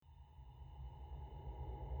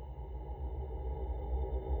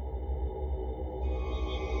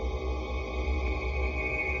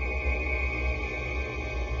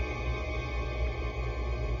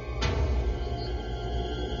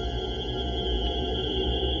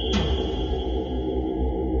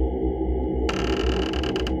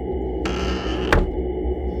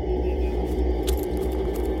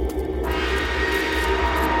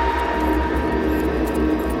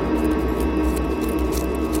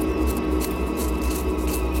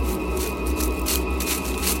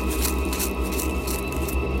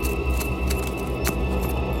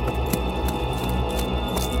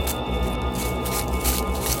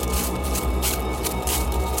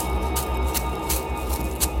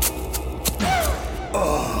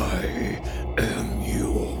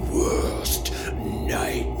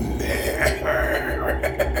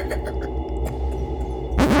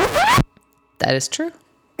That is true.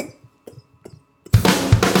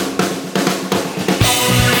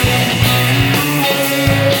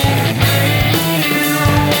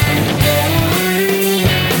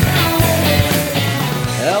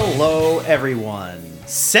 Hello, everyone.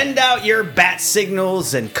 Send out your bat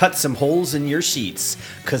signals and cut some holes in your sheets,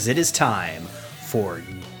 because it is time for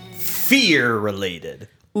fear-related.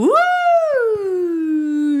 Ooh,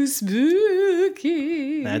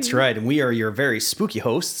 spooky. That's right, and we are your very spooky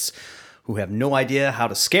hosts who have no idea how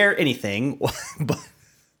to scare anything. But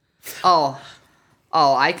Oh,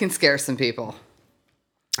 I can scare some people.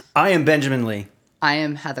 I am Benjamin Lee, I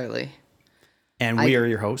am Heather Lee. and we are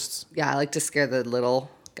your hosts. Yeah, I like to scare the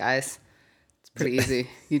little guys. It's pretty easy.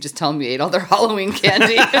 You just tell them you ate all their Halloween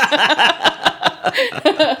candy.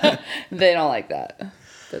 They don't like that.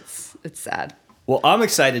 It's sad. Well, I'm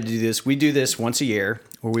excited to do this. We do this once a year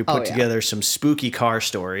where we put yeah. together some spooky car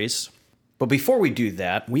stories. But before we do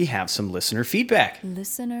that, we have some listener feedback.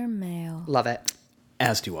 Listener mail. Love it.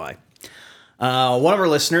 As do I. One of our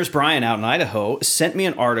listeners, Brian out in Idaho, sent me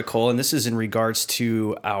an article, and this is in regards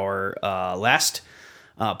to our last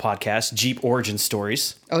podcast, Jeep Origin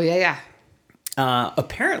Stories. Oh, yeah.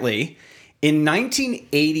 Apparently, in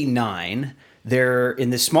 1989, there in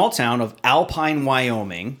the small town of Alpine,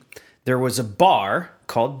 Wyoming, there was a bar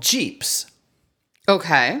called Jeeps.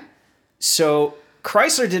 Okay. So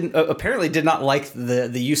Chrysler apparently did not like the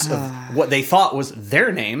use of what they thought was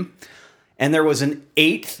their name, and there was a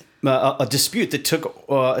dispute that took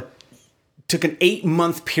an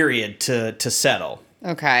 8-month period to settle.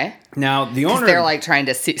 Okay. Now the owner, They're like trying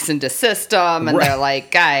to cease and desist them, and Right. they're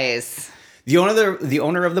like, guys. the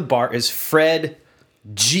owner of the bar is Fred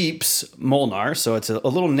Jeeps Molnar, so it's a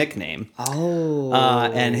little nickname. Oh.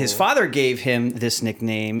 And his father gave him this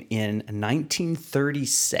nickname in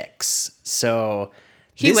 1936. So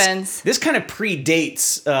He wins. This kind of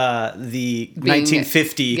predates the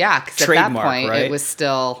 1950 Yeah, because at trademark, that point, right? it was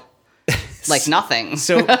still like nothing.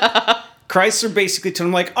 So Chrysler basically told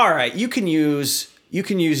him, like, all right, you can use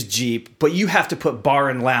Jeep, but you have to put bar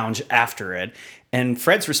and lounge after it. And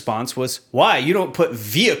Fred's response was, why? You don't put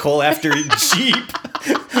vehicle after Jeep.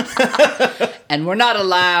 And we're not a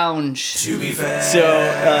lounge.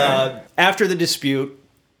 So after the dispute,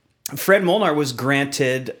 Fred Molnar was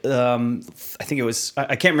granted, I think it was,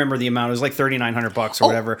 I can't remember the amount. It was like $3,900 or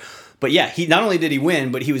whatever. But yeah, he not only did he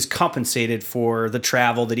win, but he was compensated for the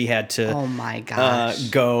travel that he had to Oh my gosh.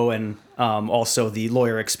 go, and also the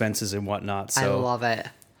lawyer expenses and whatnot. So I love it.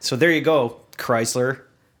 So there you go, Chrysler.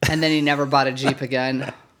 And then he never bought a Jeep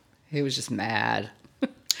again. He was just mad.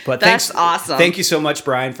 But That's awesome. Thank you so much,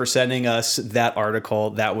 Brian, for sending us that article.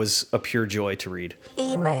 That was a pure joy to read.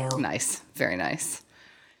 Email. Nice. Very nice.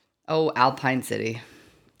 Oh, Alpine City.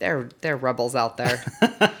 They're rebels out there.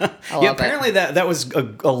 I love Yeah, apparently that was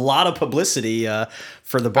a lot of publicity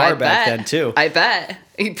for the bar back then, too. I bet.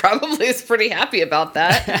 He probably is pretty happy about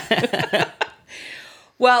that.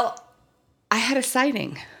 Well, I had a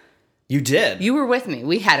sighting. You did? You were with me.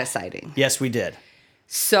 We had a sighting. Yes, we did.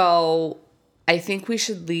 So I think we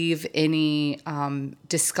should leave any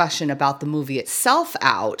discussion about the movie itself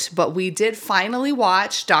out, but we did finally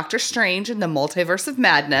watch Doctor Strange in the Multiverse of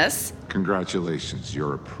Madness, Congratulations,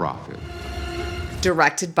 you're a prophet.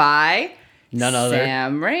 directed by None other.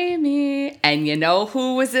 Sam Raimi. And you know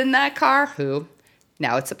who was in that car? Who?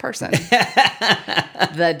 Now it's a person.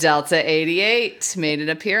 The Delta 88 made an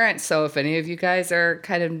appearance. So if any of you guys are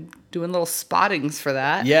kind of doing little spottings for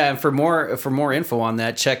that. Yeah, and for more info on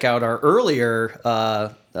that, check out our earlier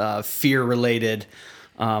fear-related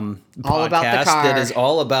All podcast about the car. that is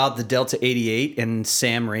all about the Delta 88 and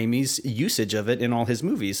Sam Raimi's usage of it in all his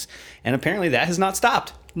movies. And apparently that has not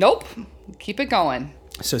stopped. Nope. Keep it going.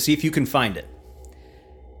 So see if you can find it.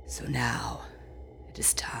 So now it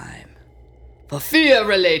is time for fear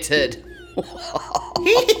related.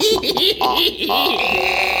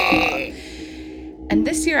 And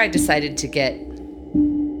this year I decided to get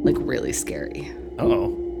like really scary.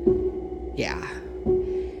 Uh-oh. Yeah.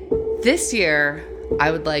 This year I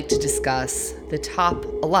would like to discuss the top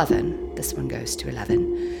 11. This one goes to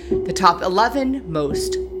 11. The top 11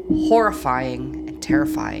 most horrifying and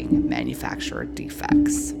terrifying manufacturer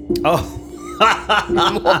defects. Oh.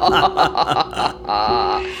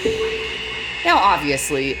 Now,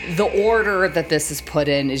 obviously, the order that this is put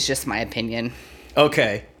in is just my opinion.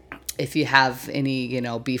 Okay. If you have any,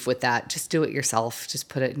 beef with that, just do it yourself. Just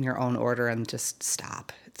put it in your own order and just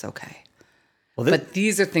stop. It's okay. Well, But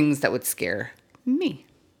these are things that would scare me.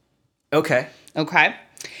 okay. Okay.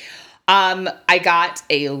 I got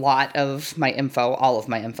a lot of my info, all of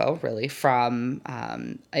my info, really, from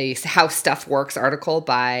a How Stuff Works article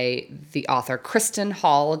by the author Kristen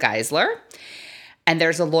Hall Geisler. And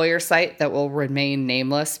there's a lawyer site that will remain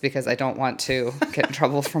nameless because I don't want to get in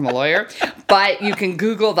trouble from a lawyer. But you can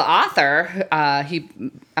Google the author. He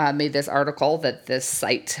made this article that this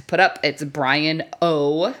site put up. It's Brian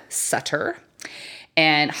O. Sutter.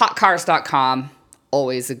 And hotcars.com,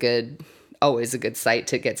 always a good site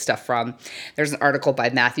to get stuff from. There's an article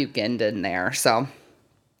by Matthew Gendon there. So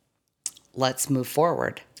let's move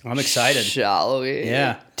forward. I'm excited. Shall we?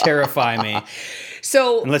 Yeah. Terrify me.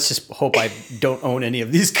 So And let's just hope I don't own any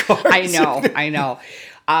of these cars. I know.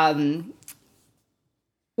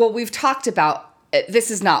 Well, we've talked about, this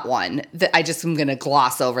is not one that I just am going to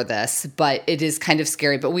gloss over this, but it is kind of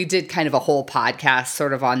scary. But we did kind of a whole podcast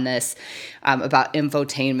sort of on this about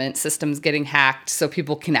infotainment systems getting hacked. So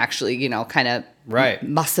people can actually, kind of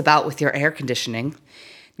muss about with your air conditioning,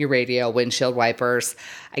 your radio, windshield wipers.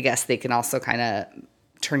 I guess they can also kind of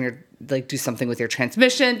do something with your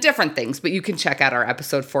transmission, different things. But you can check out our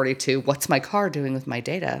episode 42, What's My Car Doing With My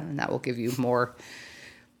Data? And that will give you more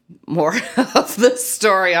of the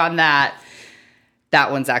story on that.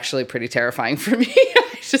 That one's actually pretty terrifying for me.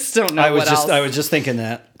 I just don't know what else. I was just thinking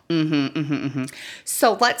that.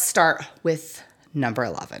 So let's start with number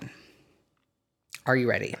 11. Are you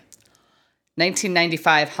ready?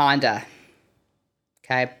 1995 Honda.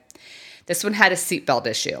 Okay. This one had a seatbelt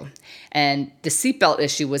issue. And the seatbelt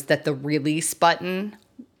issue was that the release button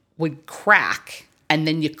would crack and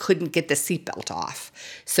then you couldn't get the seatbelt off.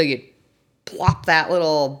 So you'd plop that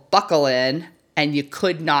little buckle in and you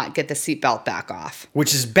could not get the seatbelt back off.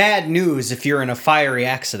 Which is bad news if you're in a fiery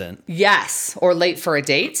accident. Yes. Or late for a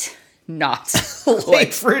date. Not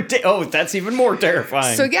Late for a date. Oh, that's even more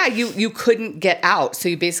terrifying. So yeah, you couldn't get out. So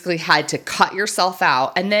you basically had to cut yourself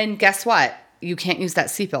out. And then guess what? You can't use that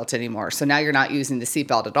seatbelt anymore. So now you're not using the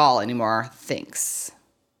seatbelt at all anymore. Thanks.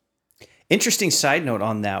 Interesting side note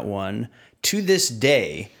on that one. To this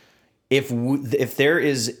day, if there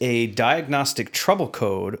is a diagnostic trouble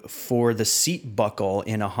code for the seat buckle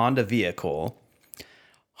in a Honda vehicle,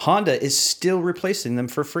 Honda is still replacing them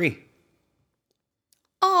for free.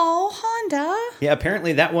 Oh, Honda. Yeah,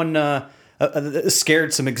 apparently that one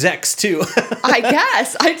scared some execs too. I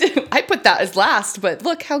guess. I put that as last, but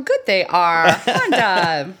look how good they are.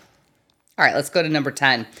 Honda. All right, let's go to number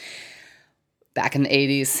 10. Back in the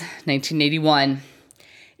 80s, 1981,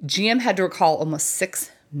 GM had to recall almost 6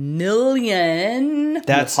 million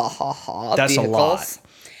That's vehicles. a lot.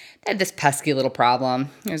 They had this pesky little problem.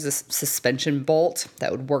 There's this suspension bolt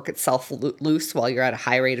that would work itself loose while you're at a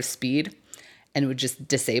high rate of speed, and it would just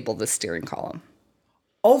disable the steering column.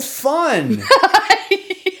 Oh, fun!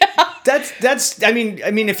 That's. I mean,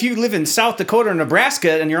 if you live in South Dakota or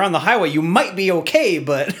Nebraska and you're on the highway, you might be okay,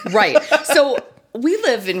 but Right. So we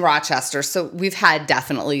live in Rochester, so we've had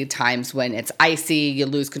definitely times when it's icy, you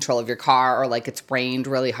lose control of your car, or like it's rained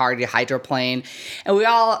really hard, you hydroplane. And we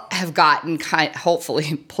all have gotten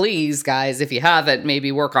hopefully, please guys, if you haven't,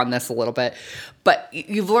 maybe work on this a little bit. But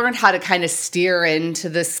you've learned how to kind of steer into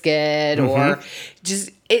the skid or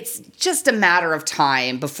it's just a matter of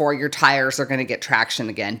time before your tires are going to get traction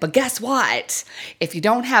again. But guess what? If you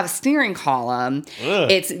don't have a steering column,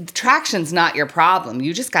 traction's not your problem.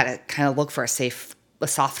 You just got to kind of look for a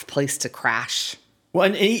soft place to crash. Well,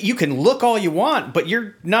 and you can look all you want, but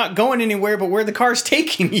you're not going anywhere but where the car's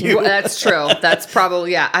taking you. Well, that's true. That's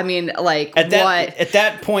probably, yeah. I mean, like, at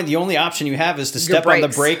that point, the only option you have is to step on the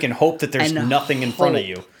brake and hope that there's nothing in front of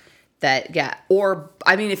you. Or,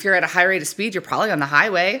 I mean, if you're at a high rate of speed, you're probably on the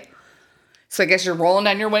highway. So I guess you're rolling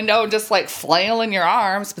down your window and just like flailing your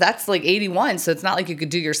arms. But that's like 81, so it's not like you could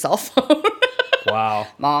do your cell phone. Wow.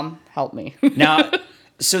 Mom, help me. Now...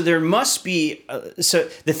 So there must be. So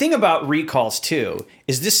the thing about recalls too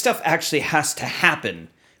is this stuff actually has to happen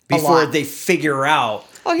before they figure out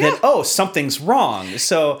that something's wrong.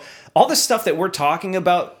 So all the stuff that we're talking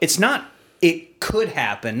about, it's not. It could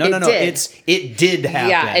happen. No. It did happen.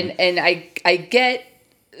 Yeah, and I get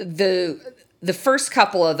the first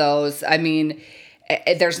couple of those. I mean,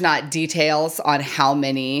 there's not details on how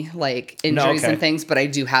many like injuries and things, but I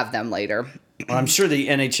do have them later. Well, I'm sure the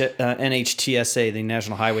NHTSA, the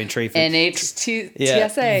National Highway and Traffic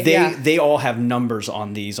NHTSA, they all have numbers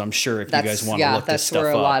on these. I'm sure if you guys want to look this stuff up.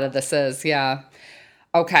 That's where a lot of this is. Yeah.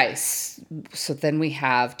 Okay. So then we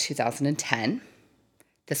have 2010.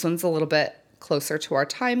 This one's a little bit closer to our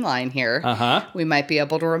timeline here. We might be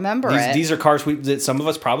able to remember it. These are cars that some of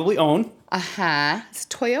us probably own. It's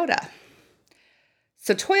Toyota.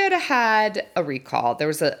 So Toyota had a recall. There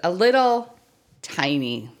was a little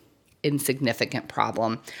tiny insignificant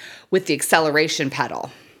problem with the acceleration pedal.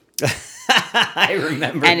 I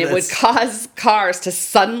remember and it would this. cause cars to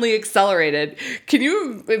suddenly accelerate it. Can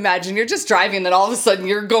you imagine? You're just driving, and then all of a sudden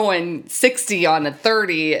you're going 60 on a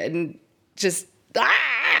 30 and just,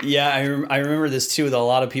 Yeah, I remember this too. That a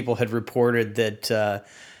lot of people had reported that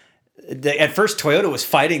at first Toyota was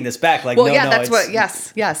fighting this back. Like, Well, no, yeah, no, that's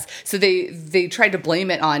it's- yes. So they tried to blame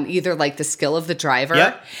it on either like the skill of the driver,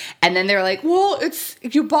 Yep. and then they're like, well, it's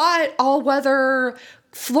you bought all weather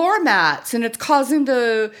floor mats, and it's causing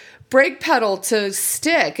the brake pedal to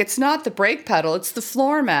stick. It's not the brake pedal; it's the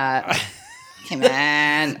floor mat. Come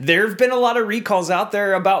on. There have been a lot of recalls out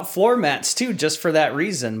there about floor mats too, just for that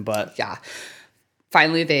reason. But Yeah.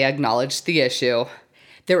 Finally, they acknowledged the issue.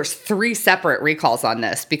 There was 3 separate recalls on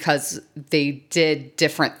this because they did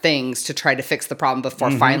different things to try to fix the problem before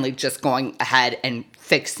finally just going ahead and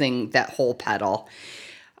fixing that whole pedal.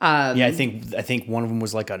 yeah, I think one of them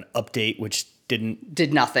was like an update, which didn't.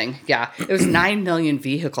 Did nothing. Yeah. It was 9 million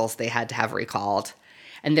vehicles they had to have recalled.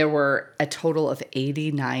 And there were a total of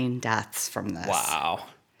 89 deaths from this. Wow.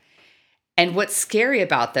 And what's scary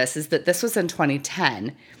about this is that this was in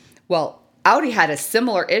 2010. Well, Audi had a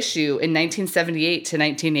similar issue in 1978 to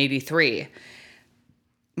 1983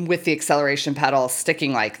 with the acceleration pedal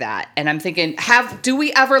sticking like that. And I'm thinking, do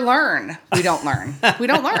we ever learn? We don't learn. We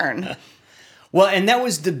don't learn. Well, and that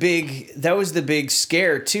was the big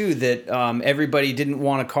scare too, that everybody didn't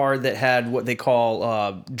want a car that had what they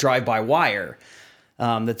call drive-by-wire.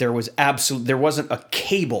 That there wasn't a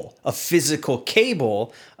physical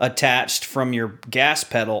cable attached from your gas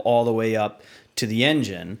pedal all the way up to the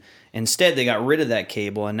engine. Instead, they got rid of that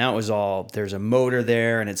cable, and now it was all, there's a motor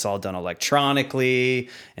there, and it's all done electronically.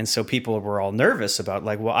 And so people were all nervous about,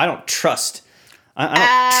 like, well, I don't trust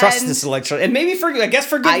this electronic. And maybe for good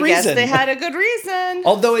reason. I guess they had a good reason.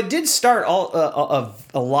 Although it did start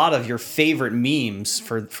a lot of your favorite memes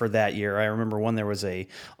for that year. I remember one, there was a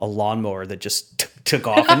lawnmower that just took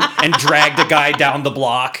off and dragged a guy down the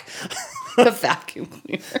block. The vacuum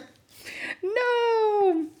cleaner.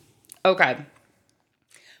 No. Okay.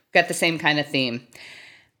 Got the same kind of theme,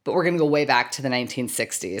 but we're going to go way back to the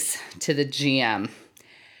 1960s, to the GM.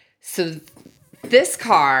 So this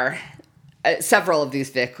car, several of these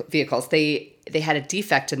vehicles, they had a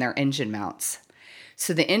defect in their engine mounts.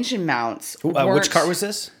 So the engine mounts Which car was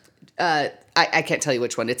this? I can't tell you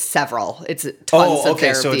which one. It's several. It's tons of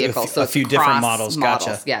their so vehicles. A few different models.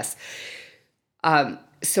 Gotcha. Yes.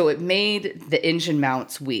 So it made the engine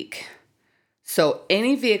mounts weak. So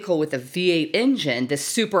any vehicle with a V8 engine, this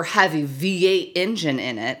super heavy V8 engine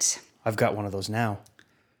in it. I've got one of those now.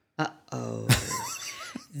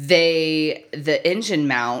 The engine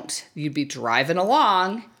mount, you'd be driving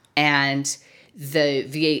along and the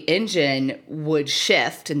V8 engine would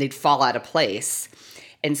shift and they'd fall out of place.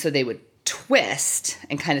 And so they would twist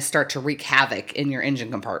and kind of start to wreak havoc in your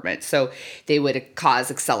engine compartment. So they would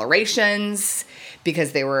cause accelerations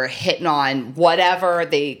because they were hitting on whatever.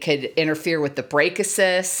 They could interfere with the brake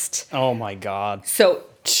assist. Oh my God. So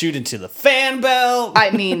shoot into the fan belt.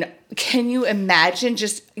 I mean, can you imagine?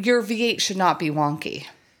 Just your V8 should not be wonky.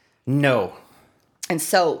 No. And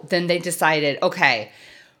so then they decided, okay,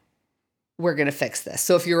 we're going to fix this.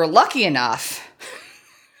 So if you were lucky enough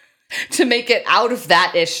to make it out of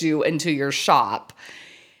that issue into your shop,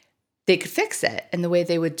 they could fix it. And the way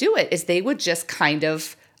they would do it is they would just kind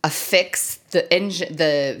of affix the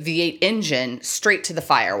V8 engine straight to the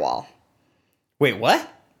firewall. Wait, what?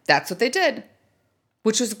 That's what they did,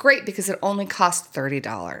 which was great because it only cost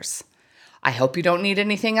 $30. I hope you don't need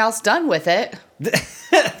anything else done with it.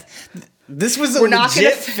 This was a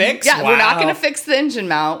legit fix? Yeah, wow. We're not going to fix the engine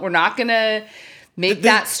mount. We're not going to make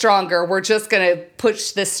that stronger. We're just going to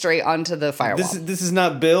push this straight onto the firewall. This is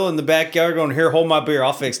not Bill in the backyard going, here, hold my beer.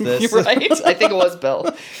 I'll fix this. You're right. I think it was Bill.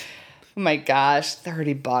 Oh my gosh,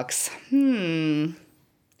 $30.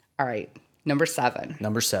 All right, number 7.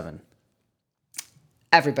 Number 7.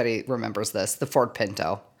 Everybody remembers this, the Ford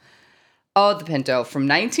Pinto. Oh, the Pinto from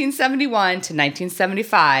 1971 to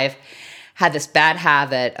 1975 had this bad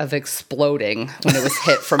habit of exploding when it was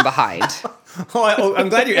hit from behind. I'm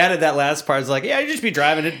glad you added that last part. It's like, yeah, you just be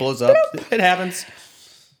driving, it blows up. It happens.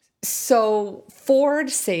 So Ford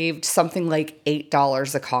saved something like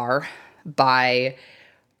 $8 a car by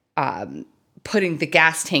putting the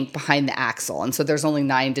gas tank behind the axle. And so there's only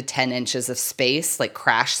 9 to 10 inches of space, like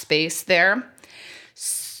crash space there.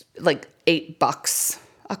 Like $8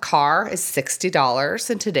 a car is $60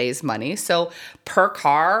 in today's money. So per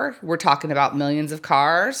car, we're talking about millions of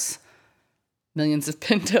cars, millions of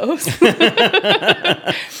Pintos.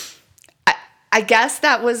 I guess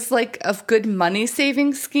that was like a good money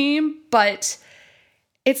saving scheme, but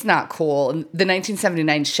it's not cool. The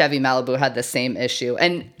 1979 Chevy Malibu had the same issue.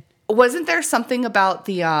 And Wasn't there something about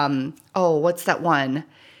the what's that one?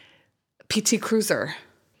 PT Cruiser.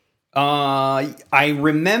 I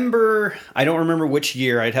remember, I don't remember which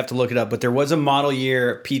year, I'd have to look it up, but there was a model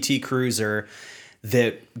year PT Cruiser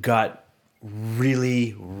that got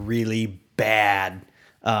really, really bad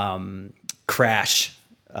crash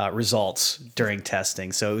results during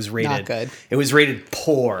testing. So it was rated Not good. It was rated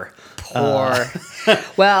poor. Well,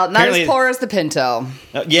 not apparently- as poor as the Pinto.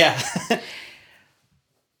 Yeah.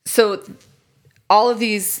 So all of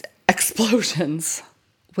these explosions,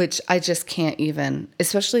 which I just can't even,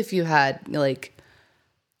 especially if you had like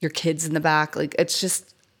your kids in the back, like it's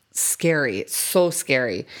just scary. It's so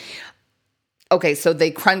scary. Okay, so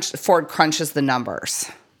Ford crunches the numbers.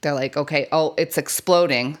 They're like, okay, it's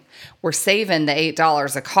exploding. We're saving the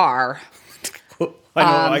 $8 a car.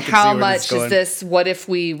 I can How see where much this is going. is this? What if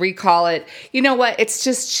we recall it? You know what? It's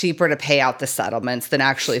just cheaper to pay out the settlements than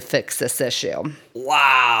actually fix this issue.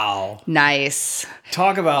 Wow. Nice.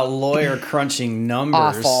 Talk about lawyer crunching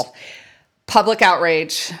numbers. Awful. Public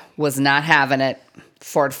outrage was not having it.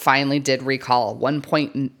 Ford finally did recall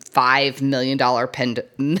 $1.5 million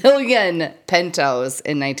Pintos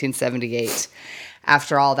in 1978.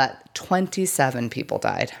 After all that, 27 people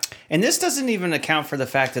died. And this doesn't even account for the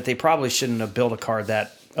fact that they probably shouldn't have built a car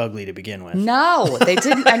that ugly to begin with. No, they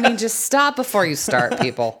didn't. I mean, just stop before you start,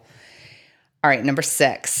 people. All right, number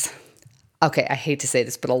 6. Okay, I hate to say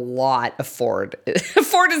this, but a lot of Ford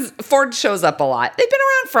shows up a lot. They've been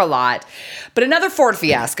around for a lot. But another Ford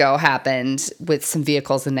fiasco happened with some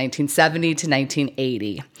vehicles in 1970 to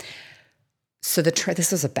 1980. So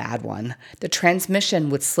this was a bad one. The transmission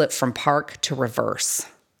would slip from park to reverse.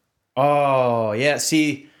 Oh, yeah.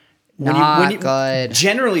 See, Not good.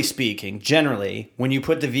 Generally speaking, when you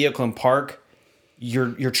put the vehicle in park,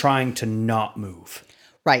 you're trying to not move.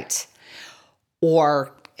 Right.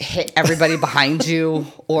 Or hit everybody behind you,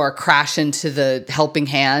 or crash into the helping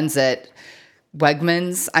hands at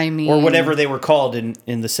Wegmans. I mean, Or whatever they were called in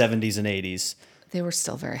the 70s and 80s. they were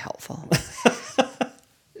still very helpful.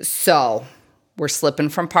 So we're slipping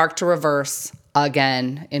from park to reverse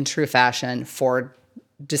again in true fashion. Ford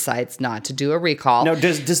decides not to do a recall. Now,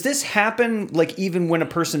 does this happen like even when a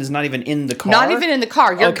person is not even in the car? Not even in the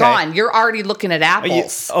car. You're Okay. gone. You're already looking at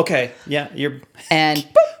apples. Okay, yeah, you're And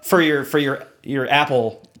for your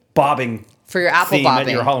apple bobbing for your apple theme bobbing.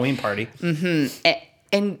 at your Halloween party.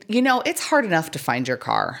 And you know, it's hard enough to find your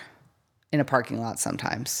car in a parking lot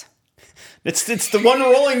sometimes. It's the one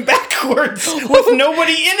rolling backwards with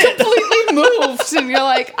nobody in it. Completely moved. And you're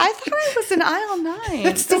like, I thought I was in aisle 9.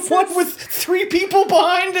 It's the one with 3 people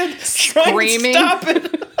behind it Screaming. trying to stop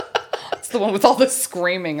it. It's the one with all the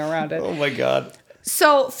screaming around it. Oh my God.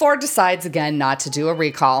 So Ford decides again not to do a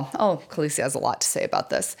recall. Oh, Khaleesi has a lot to say about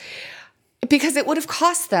this. Because it would have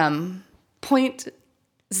cost them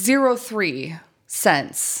 0.03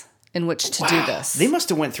 cents in which to do this. They must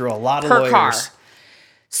have went through a lot of Per lawyers. car.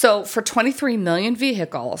 So for 23 million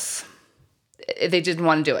vehicles, they didn't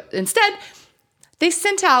want to do it. Instead, they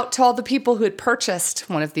sent out to all the people who had purchased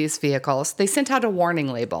one of these vehicles, they sent out a warning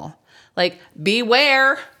label. Like,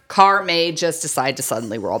 beware, car may just decide to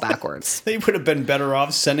suddenly roll backwards. They would have been better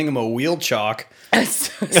off sending them a wheel chalk.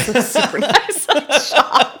 Super nice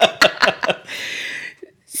shop.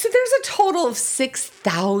 So there's a total of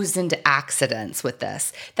 6,000 accidents with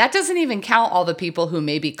this. That doesn't even count all the people who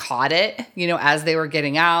maybe caught it, as they were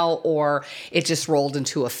getting out, or it just rolled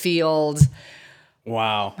into a field.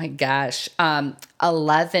 Wow. My gosh.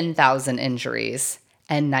 11,000 injuries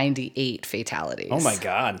and 98 fatalities. Oh my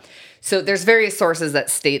God. So there's various sources that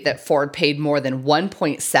state that Ford paid more than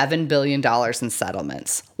 $1.7 billion in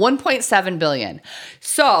settlements. $1.7 billion.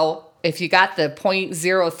 So if you got the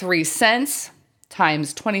 0.03 cents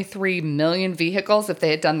times 23 million vehicles, if they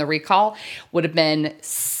had done the recall, would have been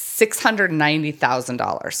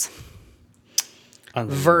 $690,000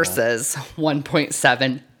 versus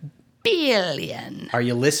 1.7 billion. Are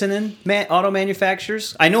you listening, auto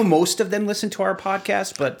manufacturers? I know most of them listen to our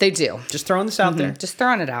podcast, but They do. just throwing this out there. Just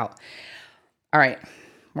throwing it out. All right.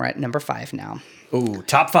 We're at number 5 now. Ooh,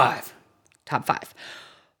 top 5. Top 5.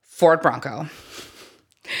 Ford Bronco.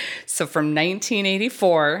 So from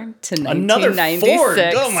 1984 to Another 1996, Ford.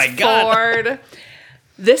 Oh my God. Ford.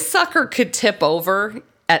 This sucker could tip over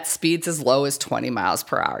at speeds as low as 20 miles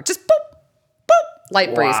per hour. Just boop, boop,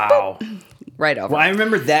 light breeze, Wow. boop, right over. Well, I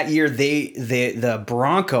remember that year the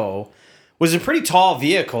Bronco was a pretty tall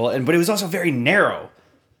vehicle, but it was also very narrow.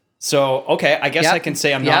 So, okay, I guess Yep. I can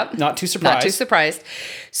say I'm Yep. not too surprised. Not too surprised.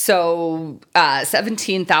 So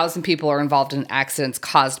 17,000 people are involved in accidents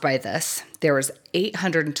caused by this. There was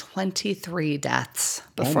 823 deaths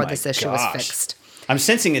before my this issue was gosh. fixed. I'm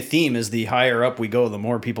sensing a theme as the higher up we go, the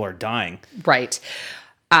more people are dying. Right.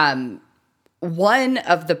 One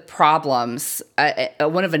of the problems,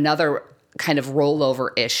 another kind of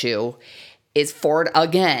rollover issue is Ford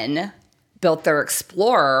again built their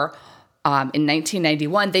Explorer in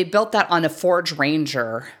 1991. They built that on a Ford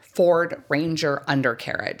Ranger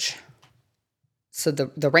undercarriage. So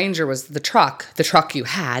the Ranger was the truck you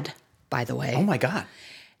had, by the way. Oh my God.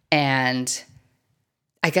 And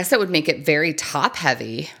I guess that would make it very top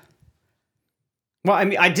heavy. Well, I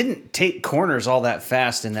mean, I didn't take corners all that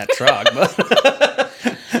fast in that truck. But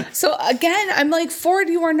So again, I'm like, Ford,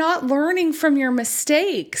 you are not learning from your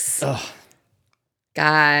mistakes. Ugh.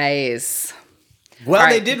 Guys. Well, All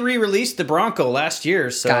they right. did re-release the Bronco last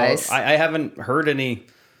year, so Guys. I haven't heard any.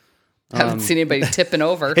 Haven't seen anybody tipping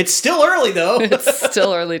over. It's still early, though. It's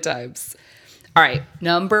still early times. All right,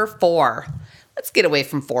 number 4. Let's get away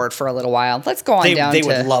from Ford for a little while. Let's go on down They to...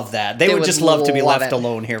 would love that. They would just love to be left it.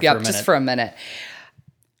 alone here Yep, for a minute. just for a minute.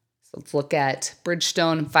 So let's look at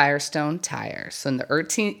Bridgestone and Firestone tires. So in the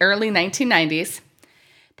early 1990s,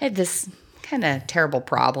 they had this kind of terrible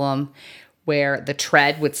problem where the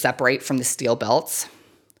tread would separate from the steel belts.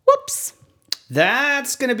 Whoops.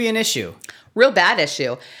 That's going to be an issue. Real bad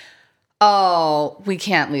issue. Oh, we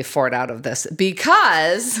can't leave Ford out of this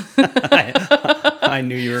because I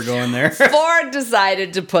knew you were going there. Ford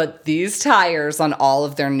decided to put these tires on all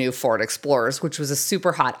of their new Ford Explorers, which was a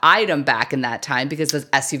super hot item back in that time because the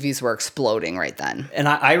SUVs were exploding right then. And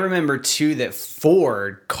I remember, too, that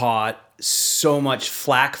Ford caught so much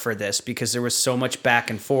flack for this because there was so much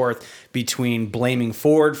back and forth between blaming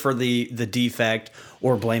Ford for the defect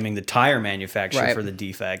or blaming the tire manufacturer Right. for the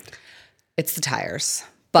defect. It's the tires.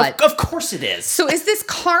 But Of course it is. so is this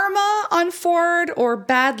karma on Ford or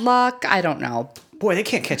bad luck? I don't know. Boy, they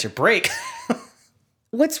can't catch a break.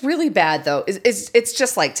 What's really bad, though, is it's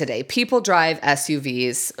just like today. People drive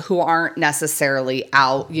SUVs who aren't necessarily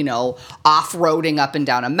out, off-roading up and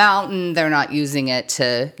down a mountain. They're not using it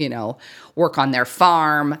to, work on their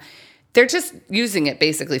farm. They're just using it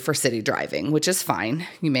basically for city driving, which is fine.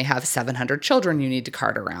 You may have 700 children you need to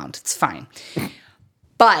cart around. It's fine.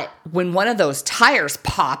 But when one of those tires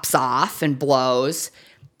pops off and blows,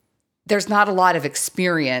 there's not a lot of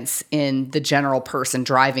experience in the general person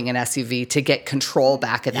driving an SUV to get control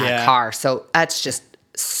back of that Yeah. car. So that's just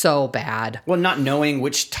so bad. Well, not knowing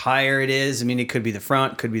which tire it is. I mean, it could be the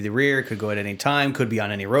front, could be the rear, could go at any time, could be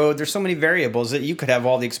on any road. There's so many variables that you could have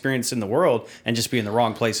all the experience in the world and just be in the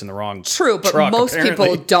wrong place in the wrong True, but truck, most apparently.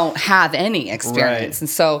 people don't have any experience. Right. And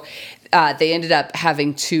so they ended up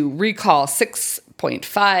having to recall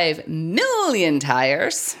 6.5 million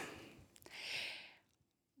tires.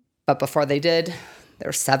 But before they did, there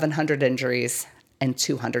were 700 injuries and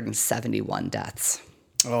 271 deaths.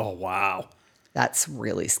 Oh, wow. That's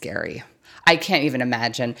really scary. I can't even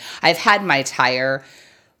imagine. I've had my tire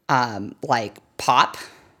pop,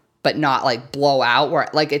 but not blow out, where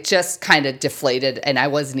it just kind of deflated and I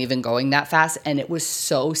wasn't even going that fast. And it was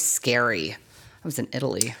so scary. I was in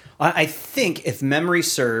Italy. I think if memory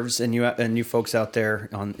serves, and you folks out there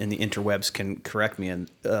in the interwebs can correct me and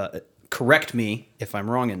correct me if I'm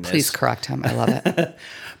wrong in this. Please correct him. I love it.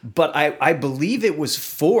 But I believe it was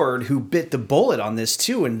Ford who bit the bullet on this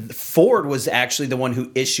too, and Ford was actually the one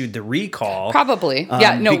who issued the recall. Probably.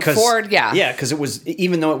 Ford, yeah. Yeah, because it was,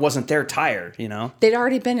 even though it wasn't their tire, They'd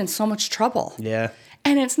already been in so much trouble. Yeah.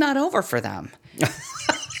 And it's not over for them.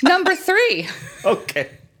 Number 3. Okay.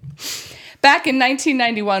 Back in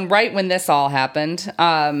 1991, right when this all happened,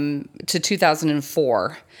 to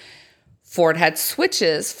 2004, Ford had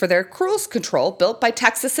switches for their cruise control built by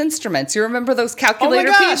Texas Instruments. You remember those Oh calculator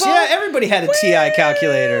my gosh, people? yeah, everybody had a TI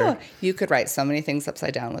calculator. You could write so many things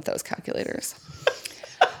upside down with those calculators.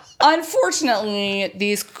 Unfortunately,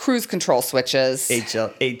 these cruise control switches...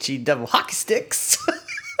 HE double hockey sticks.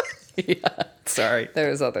 Yeah. Sorry.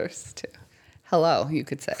 There's others too. Hello, you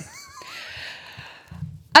could say.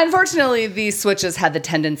 Unfortunately, these switches had the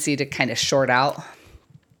tendency to kind of short out.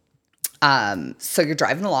 So you're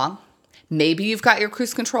driving along. Maybe you've got your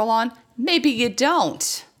cruise control on. Maybe you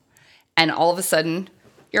don't. And all of a sudden,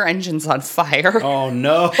 your engine's on fire. Oh,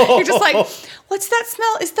 no. You're just like, what's that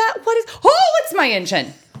smell? Oh, it's my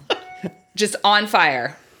engine. Just on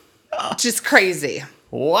fire. Just crazy.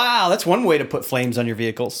 Wow, that's one way to put flames on your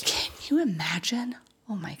vehicles. Can you imagine?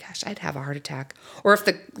 Oh my gosh, I'd have a heart attack. Or if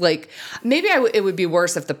maybe it would be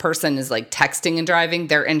worse if the person is texting and driving,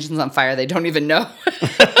 their engine's on fire, they don't even know.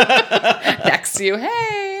 Next to you,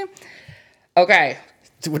 hey. Okay.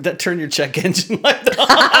 Would that turn your check engine light on?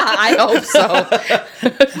 I hope so.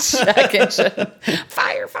 Check engine.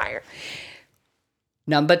 Fire.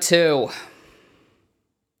 Number 2.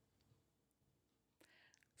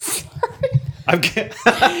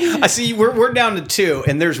 I see we're down to 2,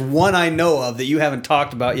 and there's one I know of that you haven't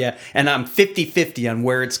talked about yet, and I'm 50-50 on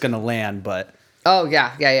where it's going to land, but... Oh,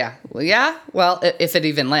 yeah. Well, if it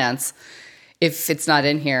even lands. If it's not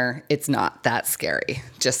in here, it's not that scary.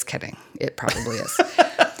 Just kidding. It probably is.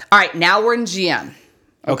 All right, now we're in GM.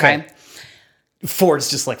 Okay. Ford's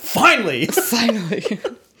just like, finally. Finally.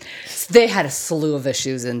 They had a slew of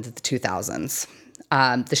issues in the 2000s.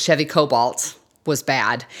 The Chevy Cobalt was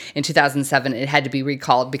bad. In 2007, it had to be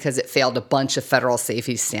recalled because it failed a bunch of federal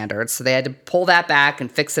safety standards. So they had to pull that back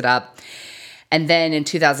and fix it up. And then in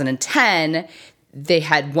 2010, they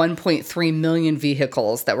had 1.3 million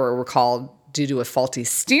vehicles that were recalled due to a faulty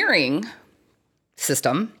steering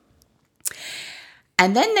system.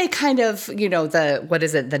 And then they kind of,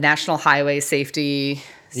 the National Highway Safety...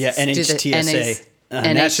 Yeah, NHTSA.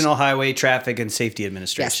 National Highway Traffic and Safety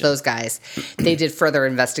Administration. Yes, those guys. They did further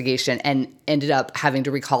investigation and ended up having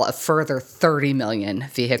to recall a further 30 million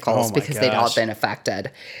vehicles because they'd all been affected.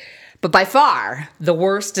 But by far, the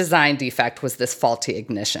worst design defect was this faulty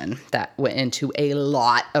ignition that went into a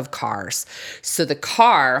lot of cars. So the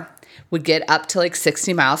car would get up to like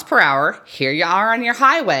 60 miles per hour. Here you are on your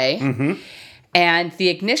highway. Mm-hmm. And the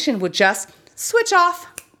ignition would just switch off,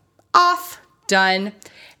 done.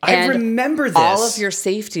 I remember this. All of your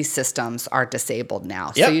safety systems are disabled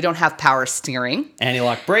now. Yep. So you don't have power steering.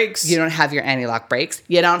 Anti-lock brakes. You don't have your anti-lock brakes.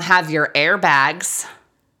 You don't have your airbags.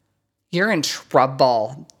 You're in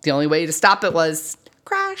trouble. The only way to stop it was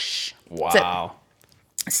crash. Wow.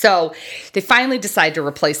 So they finally decided to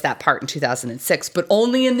replace that part in 2006, but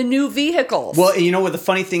only in the new vehicles. Well, you know what the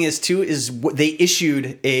funny thing is too is they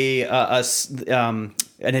issued an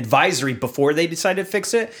advisory before they decided to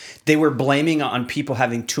fix it. They were blaming on people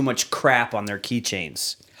having too much crap on their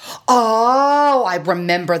keychains. Oh, I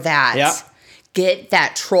remember that. Yeah. Get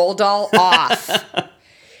that troll doll off.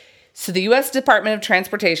 So the U.S. Department of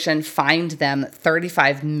Transportation fined them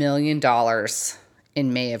 $35 million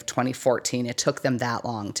in May of 2014. It took them that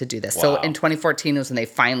long to do this. Wow. So in 2014 was when they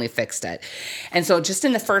finally fixed it. And so just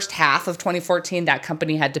in the first half of 2014, that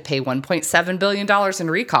company had to pay $1.7 billion in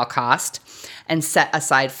recall cost and set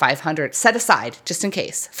aside, just in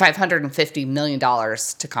case, $550 million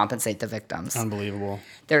to compensate the victims. Unbelievable.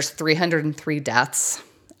 There's 303 deaths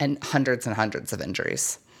and hundreds of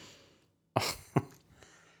injuries.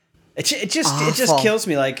 It just kills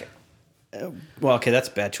me. Like, well, okay, that's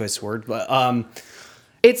a bad choice of word, but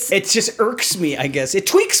it just irks me. I guess it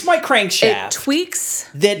tweaks my crankshaft. It tweaks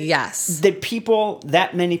that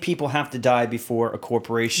many people have to die before a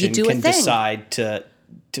corporation can decide to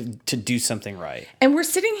do something right. And we're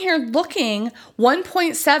sitting here looking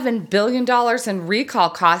 $1.7 billion in recall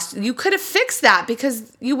costs. You could have fixed that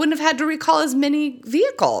because you wouldn't have had to recall as many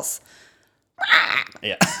vehicles.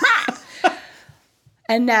 Yeah.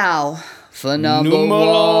 And now for number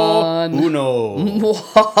Numero uno.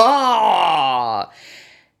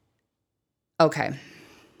 Okay.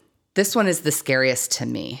 This one is the scariest to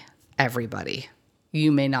me, everybody.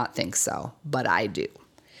 You may not think so, but I do.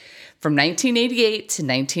 From 1988 to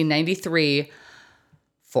 1993,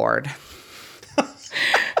 Ford.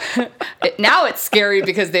 Now it's scary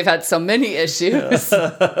because they've had so many issues.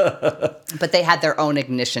 But they had their own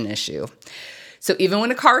ignition issue. So even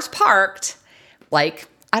when a car's parked, like,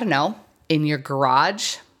 I don't know, in your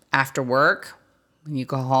garage after work, when you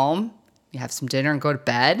go home, you have some dinner and go to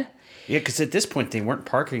bed. Yeah, because at this point, they weren't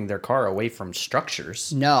parking their car away from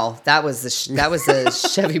structures. No, that was a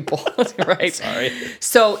Chevy Bolt, right? Sorry.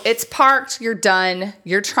 So it's parked, you're done.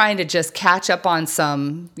 You're trying to just catch up on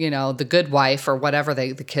some, The Good Wife or whatever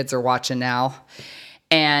the kids are watching now.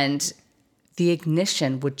 And the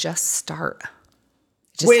ignition would just start.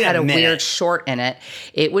 It just had a weird short in it.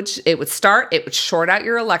 It would start, it would short out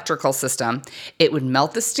your electrical system. It would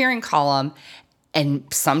melt the steering column and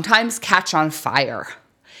sometimes catch on fire.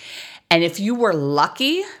 And if you were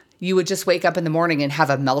lucky, you would just wake up in the morning and have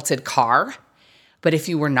a melted car. But if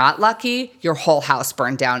you were not lucky, your whole house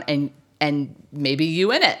burned down and maybe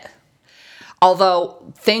you in it.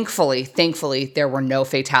 Although, thankfully, there were no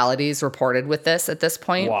fatalities reported with this at this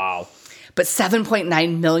point. Wow. But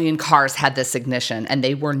 7.9 million cars had this ignition, and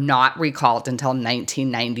they were not recalled until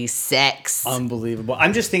 1996. Unbelievable.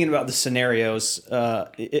 I'm just thinking about the scenarios.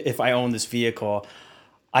 If I own this vehicle,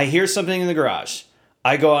 I hear something in the garage.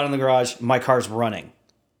 I go out in the garage, my car's running,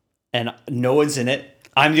 and no one's in it.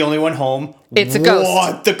 I'm the only one home. It's a ghost.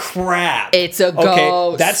 What the crap? It's a ghost.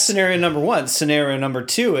 Okay, that's scenario number one. Scenario number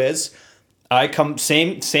two is I come,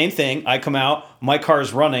 same thing. I come out, my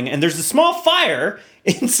car's running, and there's a small fire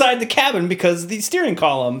inside the cabin because the steering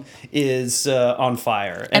column is on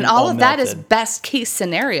fire. And all of that is melted. best case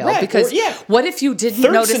scenario. Right, Because or- yeah. what if you didn't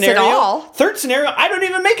notice it all? Third scenario, I don't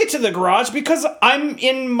even make it to the garage because I'm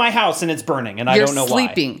in my house and it's burning and I You're don't know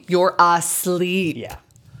sleeping. You're asleep. why. Yeah.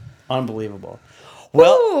 Unbelievable.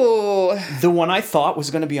 Well, Ooh. the one I thought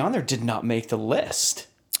was going to be on there did not make the list.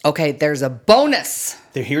 Okay, there's a bonus.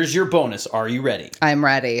 Here's your bonus. Are you ready? I'm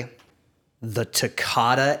ready. The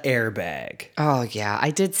Takata airbag. Oh, yeah, I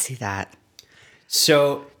did see that.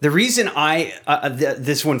 So the reason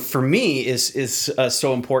this one for me is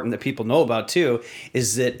so important that people know about too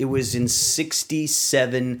is that it was in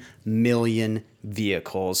 67 million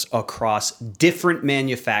vehicles across different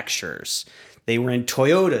manufacturers. They were in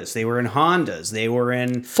Toyotas, they were in Hondas, they were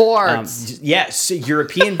in Fords. Yes,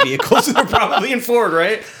 European vehicles. They're probably in Ford,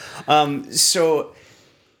 right?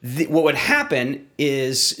 What would happen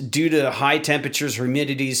is due to high temperatures,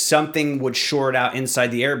 humidities, something would short out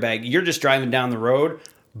inside the airbag. You're just driving down the road,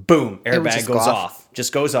 boom, airbag just goes go off.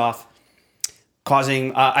 Just goes off,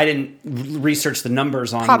 causing, I didn't research the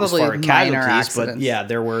numbers on Probably as far as minor casualties, but accidents. yeah,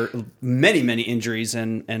 there were many, many injuries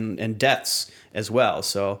and deaths as well.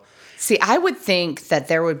 So See, I would think that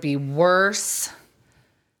there would be worse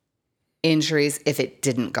injuries if it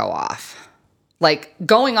didn't go off. Like,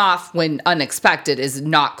 going off when unexpected is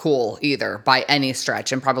not cool either by any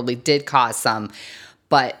stretch and probably did cause some.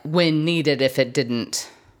 But when needed, if it didn't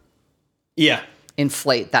yeah.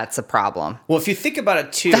 inflate, that's a problem. Well, if you think about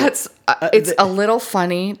it too, That's it's a little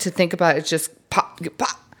funny to think about it just pop,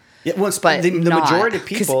 pop. yeah, well, But the majority of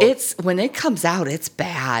people. because it's when it comes out, it's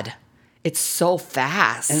bad. It's so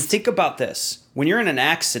fast. And think about this. When you're in an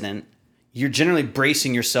accident, you're generally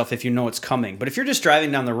bracing yourself if you know it's coming. But if you're just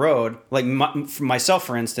driving down the road, like for myself,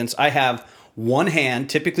 for instance, I have one hand,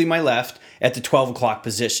 typically my left, at the 12 o'clock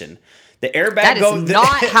position. The airbag that is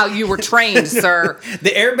not how you were trained, sir.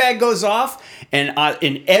 The airbag goes off, and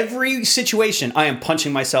in every situation, I am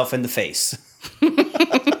punching myself in the face.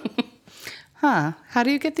 How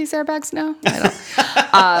do you get these airbags now?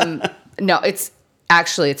 I don't. No, it's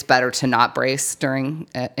better to not brace during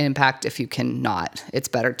impact if you can not. It's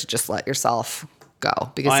better to just let yourself go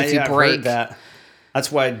because if you I've break, heard that. That's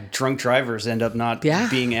why drunk drivers end up not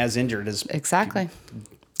being as injured as exactly.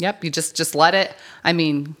 Yep, you just let it. I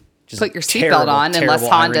mean, put your seatbelt terrible, on unless terrible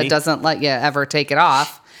Honda irony. doesn't let you ever take it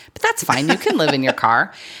off. But that's fine. You can live in your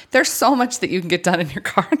car. There's so much that you can get done in your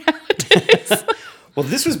car nowadays. Well,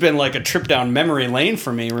 this has been like a trip down memory lane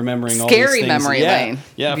for me, remembering all Scary these things. memory lane.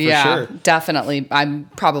 Yeah, for sure. Definitely. I'm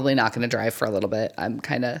probably not going to drive for a little bit. I'm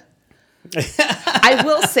kind of... I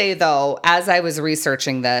will say, though, as I was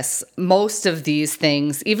researching this, most of these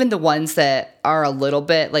things, even the ones that are a little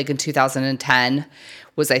bit, like in 2010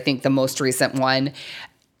 was, I think, the most recent one,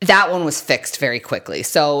 that one was fixed very quickly.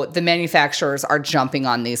 So the manufacturers are jumping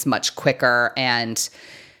on these much quicker and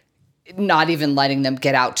not even letting them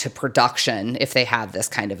get out to production if they have this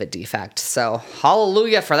kind of a defect. So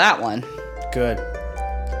hallelujah for that one. Good.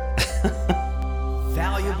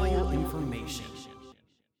 Valuable information.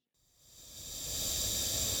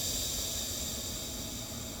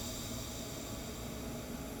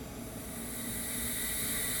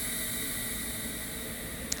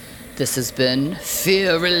 This has been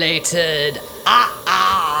Fear Related.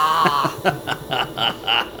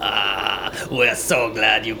 We're so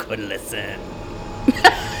glad you could listen.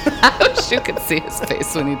 I wish you could see his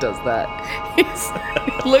face when he does that. He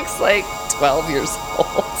looks like 12 years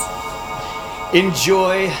old.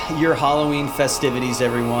 Enjoy your Halloween festivities,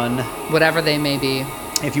 everyone. Whatever they may be.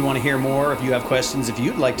 If you want to hear more, if you have questions, if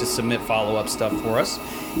you'd like to submit follow-up stuff for us,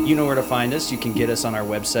 you know where to find us. You can get us on our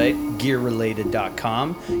website,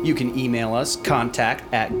 gearrelated.com. You can email us,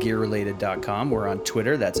 contact@gearrelated.com. We're on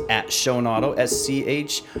Twitter. That's @Schoenauto,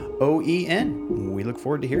 SCHOEN. We look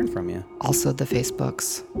forward to hearing from you. Also the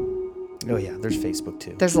Facebooks. Oh, yeah, there's Facebook,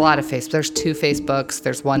 too. There's a lot of Facebook. There's 2 Facebooks.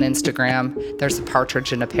 There's 1 Instagram. There's a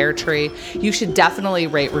partridge in a pear tree. You should definitely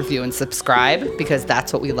rate, review, and subscribe because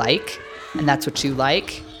that's what we like. And that's what you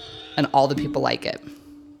like. And all the people like it.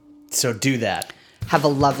 So do that, Have a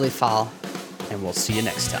lovely fall. and we'll see you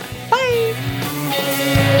next time. Bye.